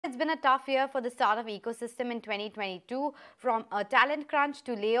It's been a tough year for the startup ecosystem in 2022, from a talent crunch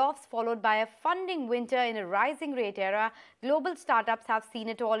to layoffs, followed by a funding winter in a rising rate era. Global startups have seen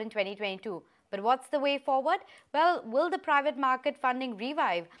it all in 2022. But what's the way forward? Well, will the private market funding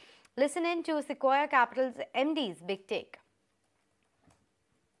revive? Listen in to Sequoia Capital's MD's big take.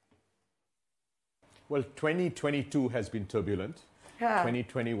 Well, 2022 has been turbulent.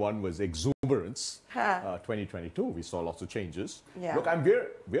 2021 was exuberance. 2022, we saw lots of changes. Look,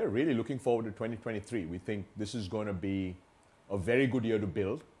 we're really looking forward to 2023. We think this is going to be a very good year to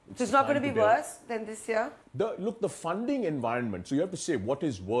build. So it's not going to be worse than this year? Look, the funding environment, so you have to say what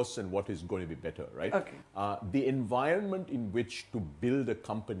is worse and what is going to be better, right? Okay. The environment in which to build a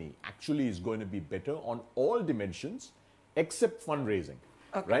company actually is going to be better on all dimensions except fundraising,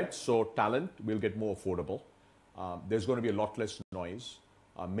 right? So talent will get more affordable. There's going to be a lot less noise.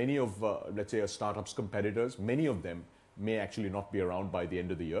 Many of, let's say, a startup's competitors, many of them may actually not be around by the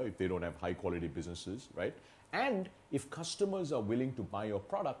end of the year if they don't have high quality businesses, right? And if customers are willing to buy your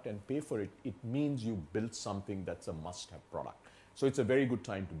product and pay for it, it means you built something that's a must-have product. So it's a very good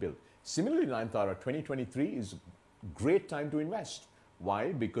time to build. Similarly, Nayantara, 2023 is a great time to invest.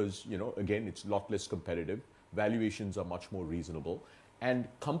 Why? Because, again, it's a lot less competitive. Valuations are much more reasonable. And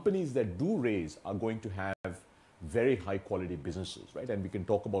companies that do raise are going to have very high quality businesses, right? And we can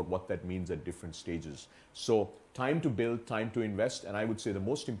talk about what that means at different stages. So time to build, time to invest. And I would say the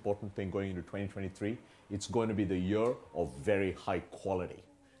most important thing going into 2023, it's going to be the year of very high quality.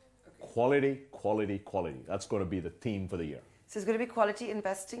 Quality, quality, quality. That's going to be the theme for the year. So it's going to be quality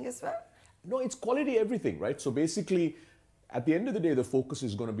investing as well? No, it's quality everything, right? So basically, at the end of the day, the focus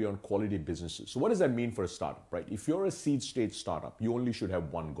is going to be on quality businesses. So what does that mean for a startup, right? If you're a seed stage startup, you only should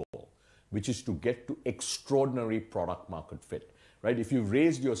have one goal, which is to get to extraordinary product market fit, right? If you've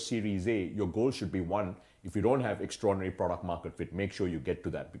raised your Series A, your goal should be one. If you don't have extraordinary product market fit, make sure you get to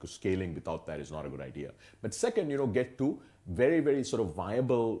that, because scaling without that is not a good idea. But second, get to very, very sort of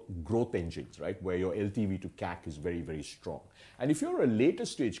viable growth engines, right? Where your LTV to CAC is very, very strong. And if you're a later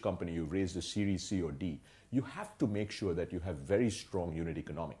stage company, you've raised a Series C or D, you have to make sure that you have very strong unit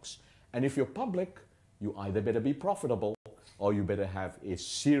economics. And if you're public, you either better be profitable or you better have a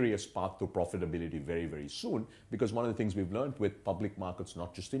serious path to profitability very, very soon. Because one of the things we've learned with public markets,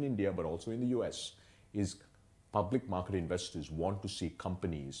 not just in India, but also in the US, is public market investors want to see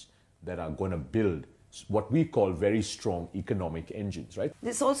companies that are going to build what we call very strong economic engines, right?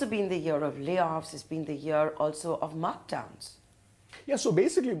 This has also been the year of layoffs. It's been the year also of markdowns. Yeah, so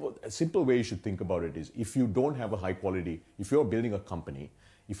basically, a simple way you should think about it is if you don't have a high quality, if you're building a company,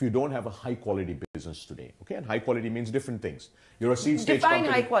 if you don't have a high quality business today, okay, and high quality means different things. You're a seed stage company.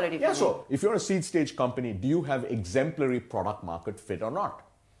 Define high quality. Yeah, so if you're a seed stage company, do you have exemplary product market fit or not?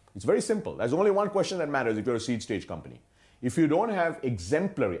 It's very simple. There's only one question that matters if you're a seed stage company. If you don't have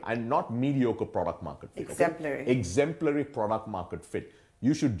exemplary and not mediocre product market fit, exemplary. Okay? Exemplary product market fit,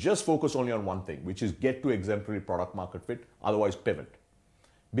 you should just focus only on one thing, which is get to exemplary product market fit, otherwise pivot.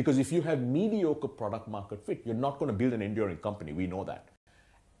 Because if you have mediocre product market fit, you're not going to build an enduring company. We know that.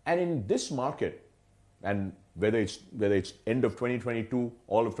 And in this market, and whether it's end of 2022,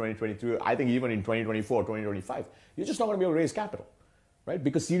 all of 2023, I think even in 2024, 2025, you're just not going to be able to raise capital, right?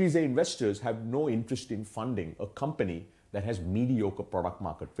 Because Series A investors have no interest in funding a company that has mediocre product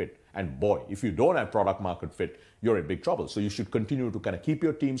market fit. And boy, if you don't have product market fit, you're in big trouble. So you should continue to kind of keep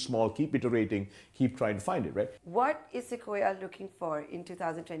your team small, keep iterating, keep trying to find it, right? What is Sequoia looking for in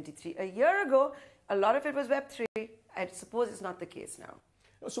 2023? A year ago, a lot of it was Web3. I suppose it's not the case now.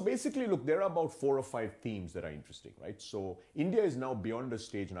 So basically, look, there are about 4 or 5 themes that are interesting, right? So India is now beyond a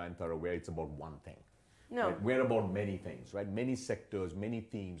stage, Nayantara, where it's about one thing. No. Right? We're about many things, right? Many sectors, many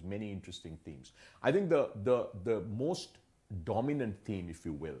themes, many interesting themes. I think the most dominant theme, if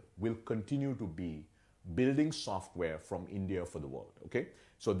you will continue to be building software from India for the world, okay?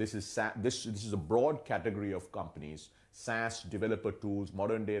 So this is a broad category of companies: SaaS, developer tools,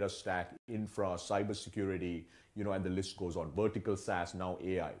 modern data stack, infra, cybersecurity, and the list goes on. Vertical SaaS, now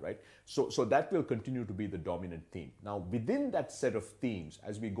AI, right? So that will continue to be the dominant theme. Now, within that set of themes,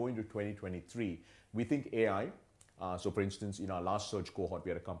 as we go into 2023, we think AI. So for instance, in our last search cohort,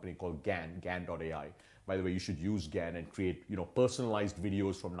 we had a company called GAN.ai. By the way, you should use GAN and create, personalized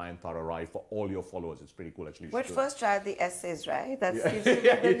videos from Nayantara Rai for all your followers. It's pretty cool, actually. But first try the essays, right? That seems to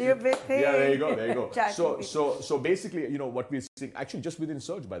be the new big thing. Yeah, there you go. So basically, what we're seeing, actually just within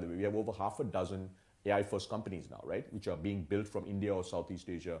search, by the way, we have over half a dozen AI-first companies now, right? Which are being built from India or Southeast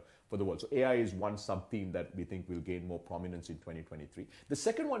Asia for the world. So AI is one sub-theme that we think will gain more prominence in 2023. The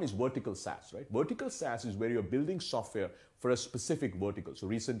second one is vertical SaaS, right? Vertical SaaS is where you're building software for a specific vertical. So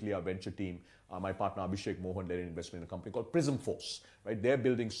recently our venture team, my partner Abhishek Mohan led an investment in a company called Prism Force, right? They're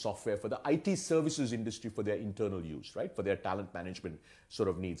building software for the IT services industry for their internal use, right? For their talent management sort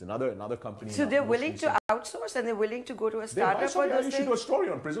of needs. Another company. So they're willing to outsource and they're willing to go to a startup for those You should things? do a story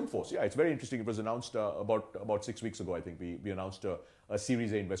on Prism Force. Yeah, it's very interesting. It was announced about 6 weeks ago, I think. We announced a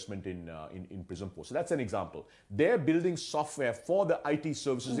Series A investment in Prism Force. So that's an example. They're building software for the IT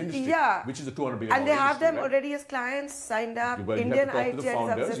services industry, which is a $200 billion and they have industry, them right? already as clients signed up. Well, Indian you have to talk IT to the and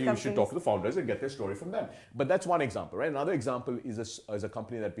founders. services You should talk to companies. the founders and get their story from them. But that's one example, right? Another example is a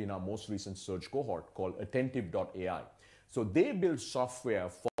company that we in our most recent search cohort called Attentive.ai. So they build software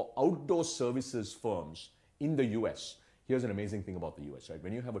for outdoor services firms in the US. Here's an amazing thing about the US, right?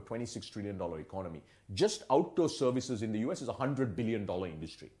 When you have a $26 trillion economy, just outdoor services in the US is a $100 billion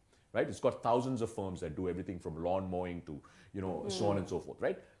industry, right? It's got thousands of firms that do everything from lawn mowing to, so on and so forth,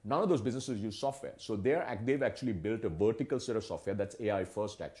 right? None of those businesses use software. So they've actually built a vertical set of software that's AI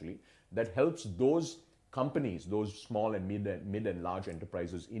first actually, that helps those companies, those small and mid and large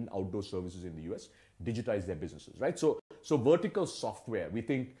enterprises in outdoor services in the US, digitize their businesses, right? So vertical software, we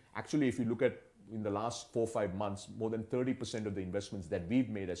think actually if you look at in the last 4 or 5 months, more than 30% of the investments that we've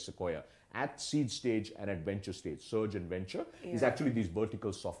made as Sequoia at seed stage and at venture stage, surge and venture, is actually these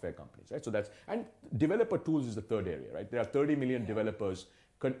vertical software companies, right? So and developer tools is the third area, right? There are 30 million developers.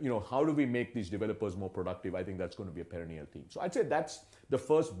 How do we make these developers more productive? I think that's going to be a perennial theme. So I'd say that's the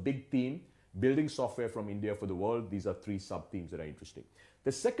first big theme, building software from India for the world. These are 3 sub-themes that are interesting.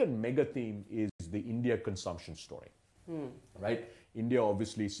 The second mega theme is the India consumption story, right? India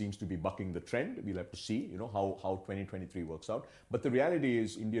obviously seems to be bucking the trend. We'll have to see, how 2023 works out. But the reality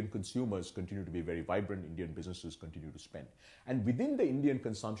is Indian consumers continue to be very vibrant. Indian businesses continue to spend. And within the Indian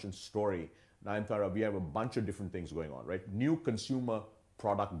consumption story, Nayantara, we have a bunch of different things going on, right? New consumer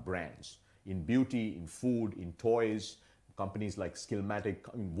product brands in beauty, in food, in toys, companies like Skillmatic,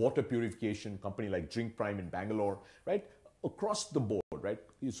 water purification, company like Drink Prime in Bangalore, right? Across the board, right?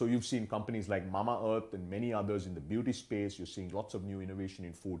 So you've seen companies like Mamaearth and many others in the beauty space. You're seeing lots of new innovation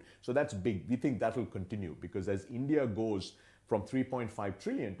in food. So that's big. We think that will continue because as India goes from 3.5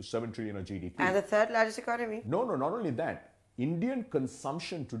 trillion to 7 trillion of GDP. And the third largest economy. No, not only that. Indian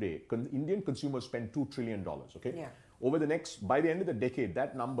consumption today, Indian consumers spend $2 trillion, okay? Yeah. By the end of the decade,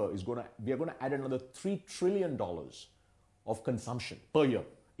 that number we are going to add another $3 trillion of consumption per year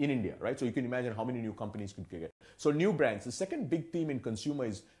in India, right? So you can imagine how many new companies could get. So new brands. The second big theme in consumer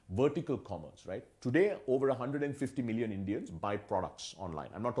is vertical commerce, right? Today, over 150 million Indians buy products online.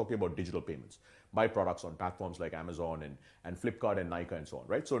 I'm not talking about digital payments. Buy products on platforms like Amazon and Flipkart and Nykaa and so on,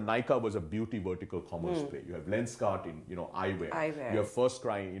 right? So Nykaa was a beauty vertical commerce play. You have Lenskart in, eyewear. You have First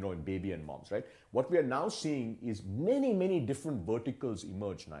Cry, in baby and moms, right? What we are now seeing is many, many different verticals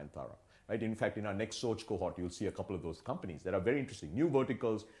emerge, Nayantara. Right? In fact, in our next search cohort, you'll see a couple of those companies that are very interesting. New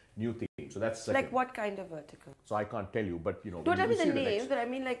verticals, new themes. So that's second. Like what kind of vertical? So I can't tell you, but Don't tell me the names, but I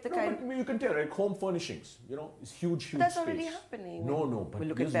mean like the kind. But you can tell, right? Home furnishings, it's huge That's space. already happening. No, but we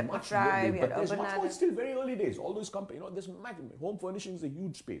look at there's Pepper much Fry, more. we But had there's Urban much more. It's still very early days. All those companies, there's home furnishings is a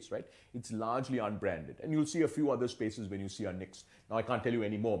huge space, right? It's largely unbranded, and you'll see a few other spaces when you see our next. Now I can't tell you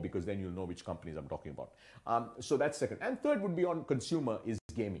any more because then you'll know which companies I'm talking about. So that's second, and third would be on consumer is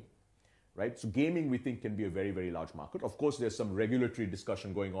gaming. Right? So gaming, we think, can be a very, very large market. Of course, there's some regulatory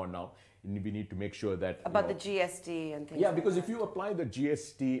discussion going on now. And we need to make sure that... About the GST and things Yeah, because if you apply the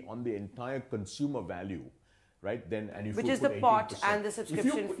GST on the entire consumer value, right, then... Which is the pot and the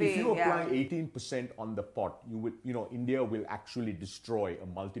subscription fee. If you apply 18% on the pot, you will, India will actually destroy a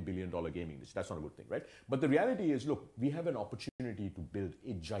multi-billion-dollar gaming industry. That's not a good thing, right? But the reality is, look, we have an opportunity to build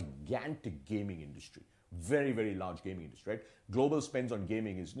a gigantic gaming industry. Very, very large gaming industry, right? Global spends on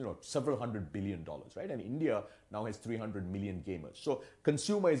gaming is, several $100 billion, right? And India now has 300 million gamers. So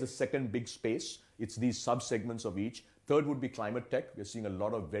consumer is the second big space. It's these sub-segments of each. Third would be climate tech. We're seeing a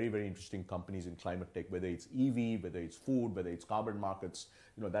lot of very, very interesting companies in climate tech, whether it's EV, whether it's food, whether it's carbon markets,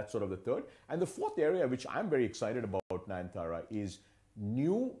 that's sort of the third. And the fourth area, which I'm very excited about, Nayantara, is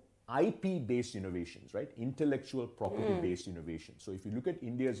new IP-based innovations, right? Intellectual property-based innovation. So if you look at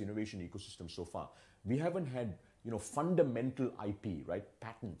India's innovation ecosystem so far, we haven't had, fundamental IP, right?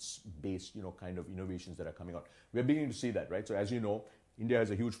 Patents-based, kind of innovations that are coming out. We're beginning to see that, right? So as you know, India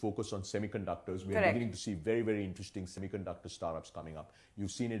has a huge focus on semiconductors. We're beginning to see very, very interesting semiconductor startups coming up.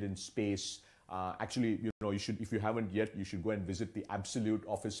 You've seen it in space. Actually, you should, if you haven't yet, you should go and visit the Absolute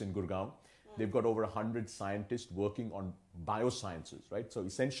office in Gurgaon. They've got over 100 scientists working on biosciences, right? So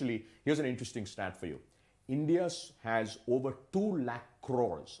essentially, here's an interesting stat for you. India has over 2 lakh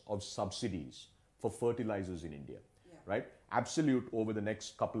crores of subsidies for fertilizers in India, right? Absolute over the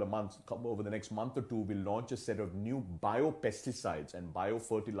next couple of months, over the next month or two, will launch a set of new biopesticides and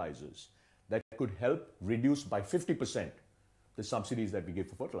biofertilizers that could help reduce by 50% the the subsidies that we give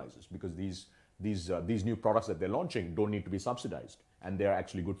for fertilizers, because these new products that they're launching don't need to be subsidized, and they're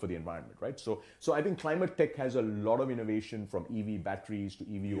actually good for the environment, right? So I think climate tech has a lot of innovation, from EV batteries to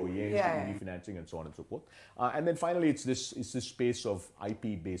EV OEMs to EV financing and so on and so forth. And then finally, it's this space of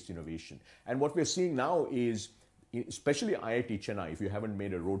IP-based innovation. And what we're seeing now is, especially IIT Chennai, if you haven't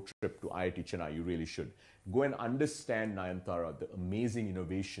made a road trip to IIT Chennai, you really should. Go and understand, Nayantara, the amazing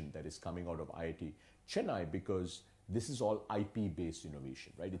innovation that is coming out of IIT Chennai, because this is all IP-based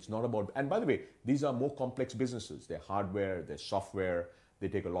innovation, right? It's not about, and by the way, these are more complex businesses. They're hardware, they're software, they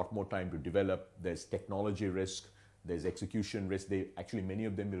take a lot more time to develop. There's technology risk, there's execution risk. Actually, many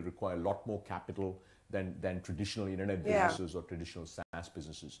of them will require a lot more capital than traditional internet businesses or traditional SaaS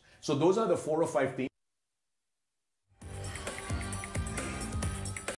businesses. So those are the 4 or 5 themes